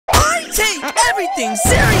take everything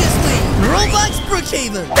seriously. Roblox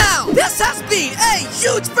BROOKHAVEN. Now, this has been a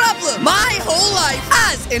huge problem my whole life.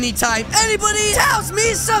 As anytime anybody tells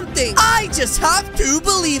me something, I just have to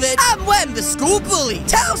believe it. And when the school bully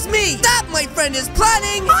tells me that my friend is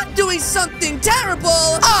planning on doing something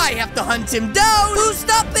terrible, I have to hunt him down to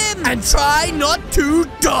stop him and try not to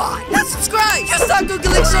die. Now subscribe. Just Uncle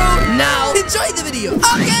Calixo. Now, enjoy the video.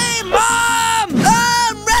 Okay, Mom!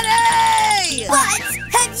 I'm ready! What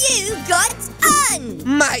have you got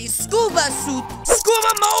on? My scuba suit.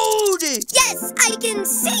 Scuba mode! Yes, I can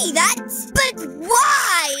see that. But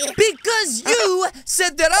why? Because you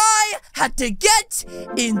said that I had to get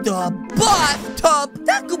in the bathtub.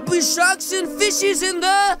 There could be sharks and fishes in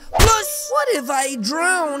there. Plus, what if I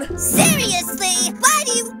drown? Seriously? Why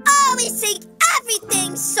do you always take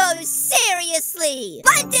everything so seriously?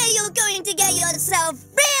 One day you're going to get yourself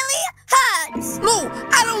really hurt. No,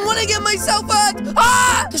 I don't want to get myself hurt.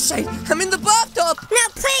 Ah! Shit, I'm in the bathtub. Now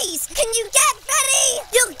please, can you get ready?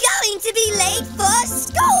 You're going to be late for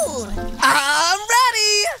school. I'm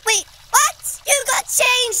ready. Wait, what? You got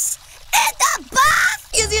changed in the bath?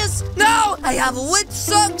 Yes. No, I have wet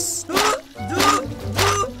socks.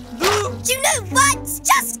 You know what?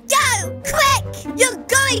 Just go! Quick! You're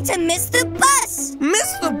going to miss the bus!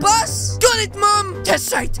 Miss the bus? Got it, Mom!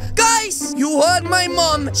 That's right. Guys, you heard my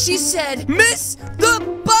mom. She said, miss the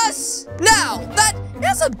bus! Now, that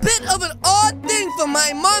is a bit of an odd thing for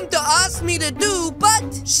my mom to ask me to do,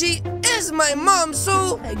 but she is my mom,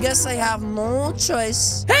 so I guess I have no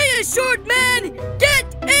choice. Hey, short man!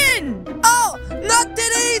 Get in! Oh, not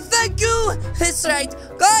today, thank you! That's right.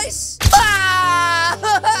 Guys!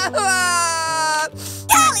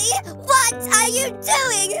 Callie, what are you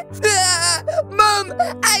doing? Mom,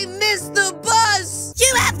 I missed the bus!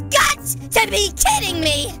 You have got to be kidding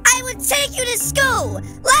me! I will take you to school!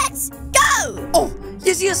 Let's go! Oh,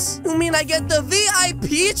 yes. You mean I get the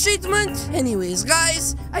VIP treatment? Anyways,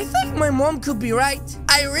 guys, I think my mom could be right.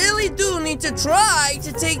 I really do need to try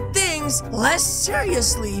to take things less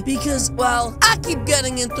seriously because, well, I keep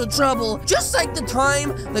getting into trouble. Just like the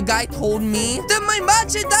time the guy told me that my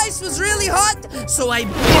matcha dice was really hot, so I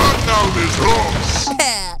burned down his house.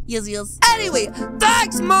 Yes. Anyway,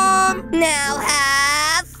 thanks, Mom. Now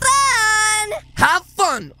have fun! Have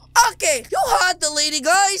fun. Okay, you heard the lady,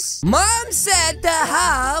 guys. Mom said to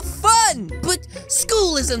have fun, but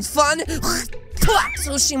school isn't fun.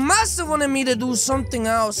 So she must have wanted me to do something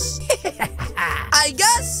else. I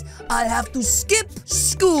guess I'll have to skip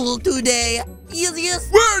school today. Yes.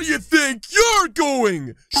 Where do you think you're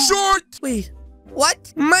going? Short? Wait,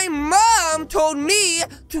 what? My mom told me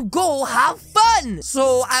to go have fun,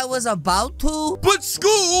 so I was about to. But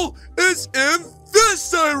school is in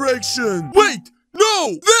this direction. Wait,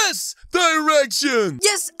 no, this direction.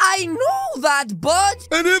 Yes, I know that, but.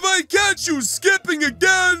 And if I catch you skipping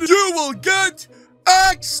again, you will get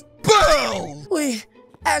expelled. Wait,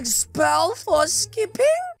 expelled for skipping?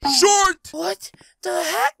 Short. What the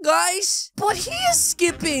heck, guys? But he is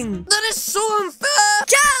skipping. That is so unfair.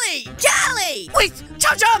 Callie! Wait,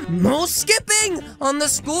 Chum! No skipping on the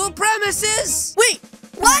school premises. Wait,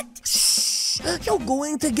 what? Shh, you're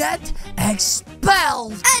going to get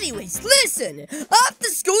expelled. Anyways, listen. After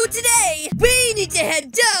school today, we need to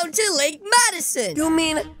head down to Lake Madison. You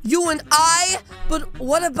mean you and I? But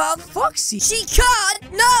what about Foxy? She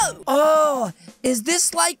can't, no! Oh, is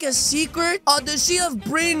this like a secret? Or does she have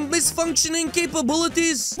brain misfunctioning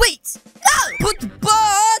capabilities? Wait, no!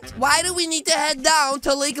 But, why do we need to head down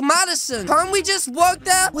to Lake Madison? Can't we just walk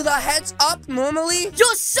there with our heads up normally?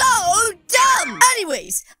 You're so dumb!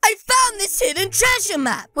 Anyways, I found this hidden treasure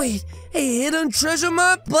map. Wait, a hidden treasure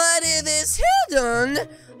map? But it is hidden.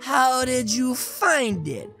 How did you find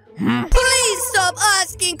it? Please stop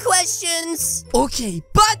asking questions. Okay,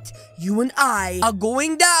 but you and I are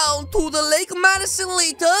going down to the Lake Madison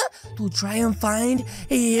later to try and find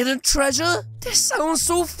a hidden treasure. This sounds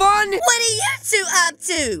so fun. What are you two up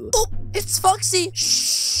to? Oh, it's Foxy.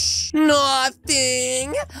 Shh,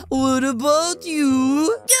 nothing. What about you?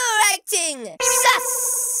 You're acting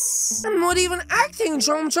sus. I'm not even acting,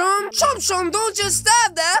 Chum. Chum, don't just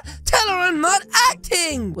stand there. Tell her I'm not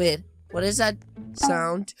acting. Wait, what is that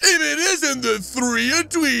sound? If it isn't the three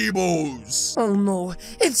Dweebos. Oh no,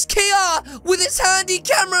 it's KR with his handy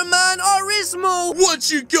cameraman Orismo.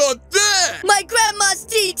 What you got there? My grandma's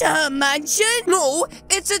deed to her mansion. No,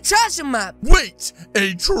 it's a treasure map. Wait,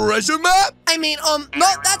 a treasure map? I mean, no,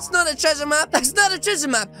 that's not a treasure map. That's not a treasure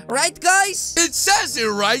map, right, guys? It says it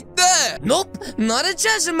right there. Nope, not a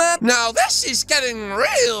treasure map. Now this is getting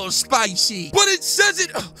real spicy. But it says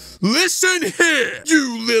it. Listen here,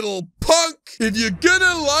 you little punk! If you're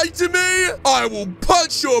gonna lie to me, I will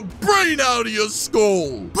punch your brain out of your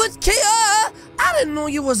skull! But KR, I didn't know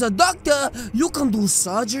you was a doctor. You can do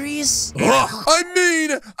surgeries. I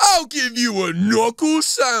mean, I'll give you a knuckle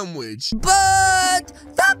sandwich. But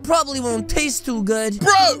that probably won't taste too good.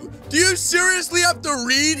 Bro, do you seriously have to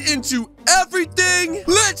read into everything?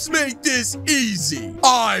 Let's make this easy.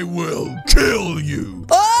 I will kill you.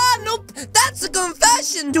 Oh, nope. That's a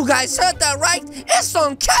confession. You guys heard that right? It's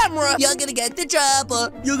on camera. You're gonna get the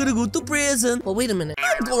trouble. You're gonna go to prison. But wait a minute.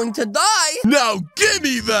 I'm going to die. Now give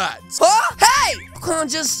me that. Huh? Hey! You can't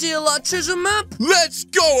just steal our treasure map. Let's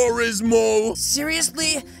go, Orismo.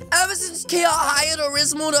 Seriously? Ever since KR hired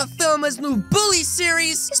Orismo to film his new bully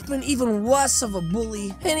series, he's been even worse of a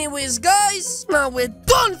bully. Anyways, guys, now we're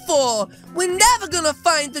done for. We're never gonna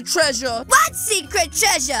find the treasure. What secret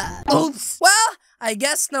treasure? Oops. Well, I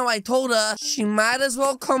guess now I told her she might as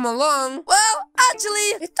well come along. Well,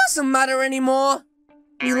 actually, it doesn't matter anymore.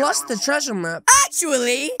 We lost the treasure map.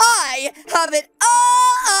 Actually, I have it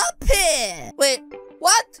all up here. Wait,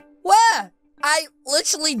 what? Where? I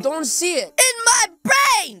literally don't see it. In my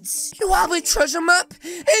brains! You have a treasure map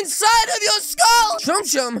inside of your skull! Chum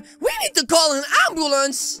Chum, we need to call an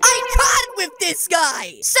ambulance. I can't with this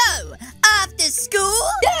guy. So, after school?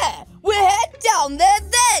 Yeah, we'll head down there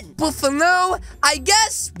then. But for now, I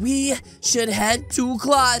guess we should head to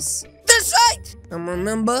class. That's right! And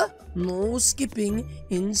remember, no skipping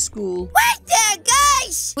in school. Wait there,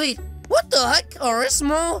 guys! Wait, what the heck,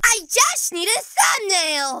 Orismo? I just need a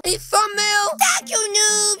thumbnail. A thumbnail? Thank you,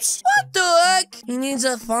 noobs. What the heck? He needs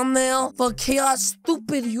a thumbnail for KR's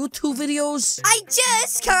stupid YouTube videos? I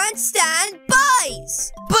just can't stand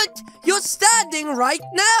boys. But you're standing right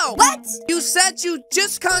now. What? You said you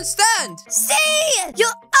just can't stand. See? You're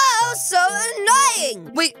all so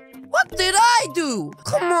annoying. Wait, what did I do?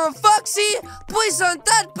 Come on, Foxy. Boys aren't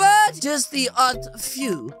that bad. Just the odd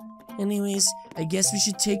few. Anyways, I guess we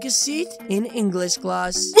should take a seat in English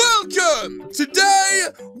class. Welcome! Today,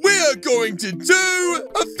 we're going to do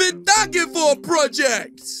a photography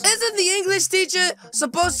project. Isn't the English teacher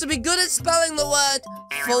supposed to be good at spelling the word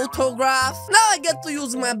photograph? Now I get to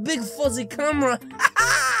use my big fuzzy camera.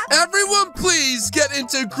 Everyone please get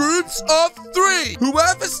into groups of 3.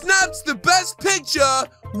 Whoever snaps the best picture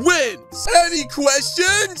wins. Any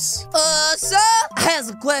questions? Sir? I have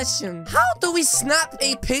a question. How do we snap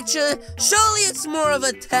a picture? Surely it's more of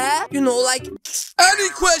a tap, you know, like... Any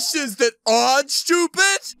questions that aren't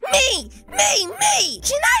stupid? Me!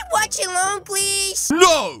 Can I watch alone, please?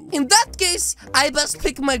 No! In that case, I best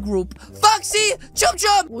pick my group. Foxy, Chum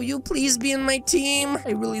Chum, will you please be in my team?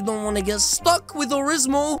 I really don't want to get stuck with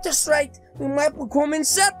Orismo. That's right, we might become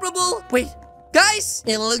inseparable. Wait, guys,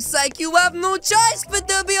 it looks like you have no choice but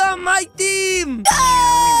to be on my team.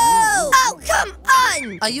 No! Oh, come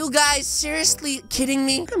on! Are you guys seriously kidding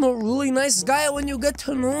me? I'm a really nice guy when you get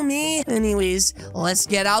to know me. Anyways, let's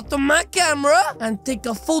get out my camera and take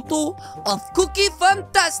a photo of Cookie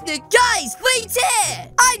Fantastic. Guys, wait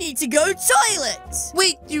here! I need to go toilet.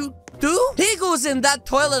 Wait, you do? He goes in that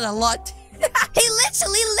toilet a lot. He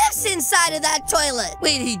literally lives inside of that toilet.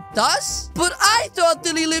 Wait, he does? But I thought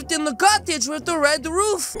that he lived in the cottage with the red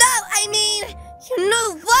roof. No, I mean, you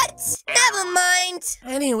know what? Never mind.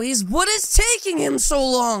 Anyways, what is taking him so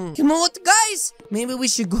long? You know what, guys? Maybe we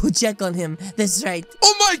should go check on him. That's right.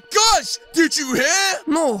 Oh my gosh! Did you hear?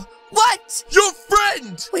 No. What? Your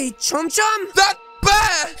friend! Wait, Chum Chum? That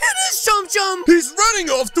bear! It is Chum Chum! He's running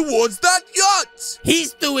off towards that yacht!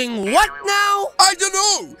 He's doing what now? I don't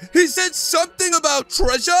know! He said something about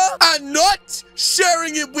treasure and not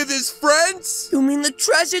sharing it with his friends? You mean the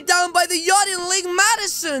treasure down by the yacht in Lake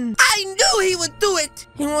Madison? I knew he would do it!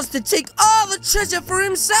 He wants to take all the treasure for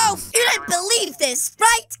himself! You don't believe this,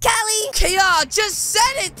 right, Callie? KR just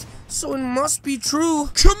said it! So it must be true.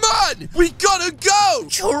 Come on! We gotta go!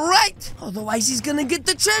 You're right! Otherwise he's gonna get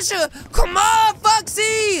the treasure! Come on,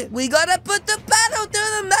 Foxy! We gotta put the pedal to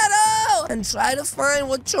the metal! And try to find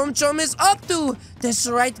what Chum Chum is up to! That's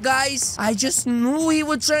right, guys. I just knew he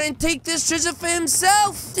would try and take this treasure for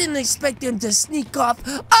himself. Didn't expect him to sneak off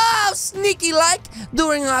all sneaky-like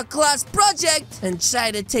during our class project and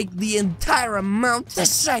try to take the entire amount.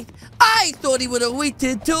 That's right. I thought he would have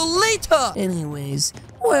waited till later. Anyways,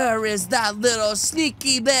 where is that little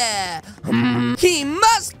sneaky bear? He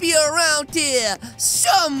must be around here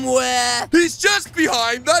somewhere. He's just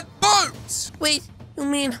behind that boat! Wait, you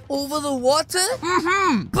mean over the water?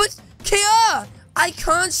 Mm-hmm. But, KR, I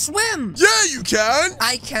can't swim. Yeah, you can!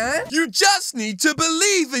 I can? You just need to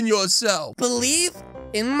believe in yourself. Believe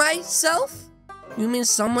in myself? You mean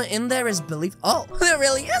someone in there is believe? Oh, there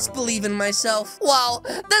really is believe in myself. Wow,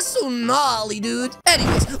 that's so gnarly, dude.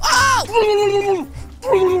 Anyways, oh!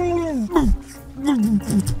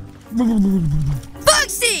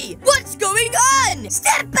 Foxy, what's going on?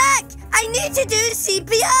 Step back! I need to do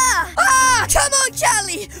CPR! Ah, come on,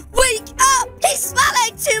 Callie! Wake up! He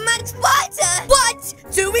swallowed too much water! What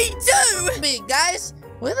do we do? Wait, guys,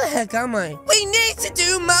 where the heck am I? We need to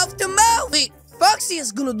do mouth to mouth! Wait, Foxy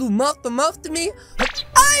is gonna do mouth to me?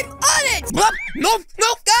 I'm on it! Nope,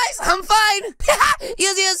 guys, I'm fine.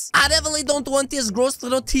 Yes, I definitely don't want these gross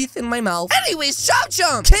little teeth in my mouth. Anyways, Chow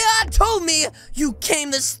Chunk, KR told me you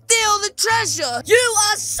came to steal the treasure. You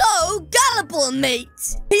are so gullible,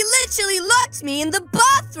 mate. He literally locked me in the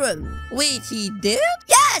bathroom. Wait, he did?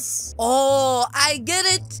 Yes! Oh, I get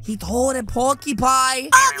it. He told a porcupine.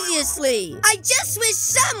 Obviously! I just wish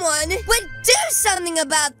someone would do something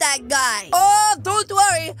about that guy. Oh, don't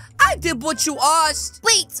worry. I did what you asked.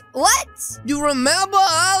 Wait, what? You remember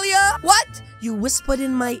earlier? What? You whispered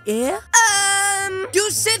in my ear?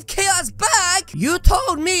 You said KR's back. You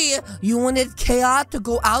told me you wanted KR to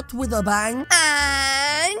go out with a bang.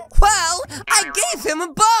 And? Well, I gave him a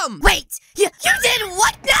bum. Wait, you did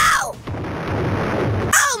what now?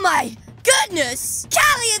 Oh my goodness!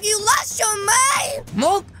 Callie, have you lost your mind?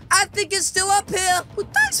 Nope, I think it's still up here. Well,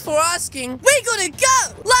 thanks for asking. We're gonna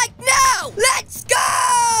go! Like now! Let's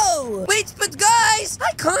go! Wait, but guys,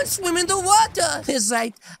 I can't swim in the water. It's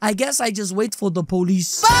right. I guess I just wait for the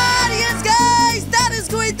police. But yes, guys, that is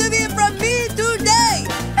going to be it from me today.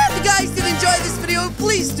 If you guys did enjoy this video,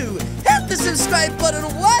 please do hit the subscribe button.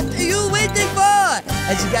 What are you waiting for?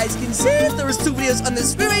 As you guys can see, there is 2 videos on the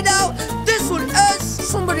screen right now. This one is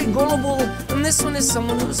somebody gullible, and this one is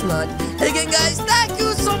someone who's not. And again, guys, thank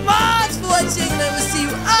you so much for watching, and I will see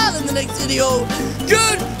you all in the next video.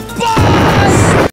 Goodbye!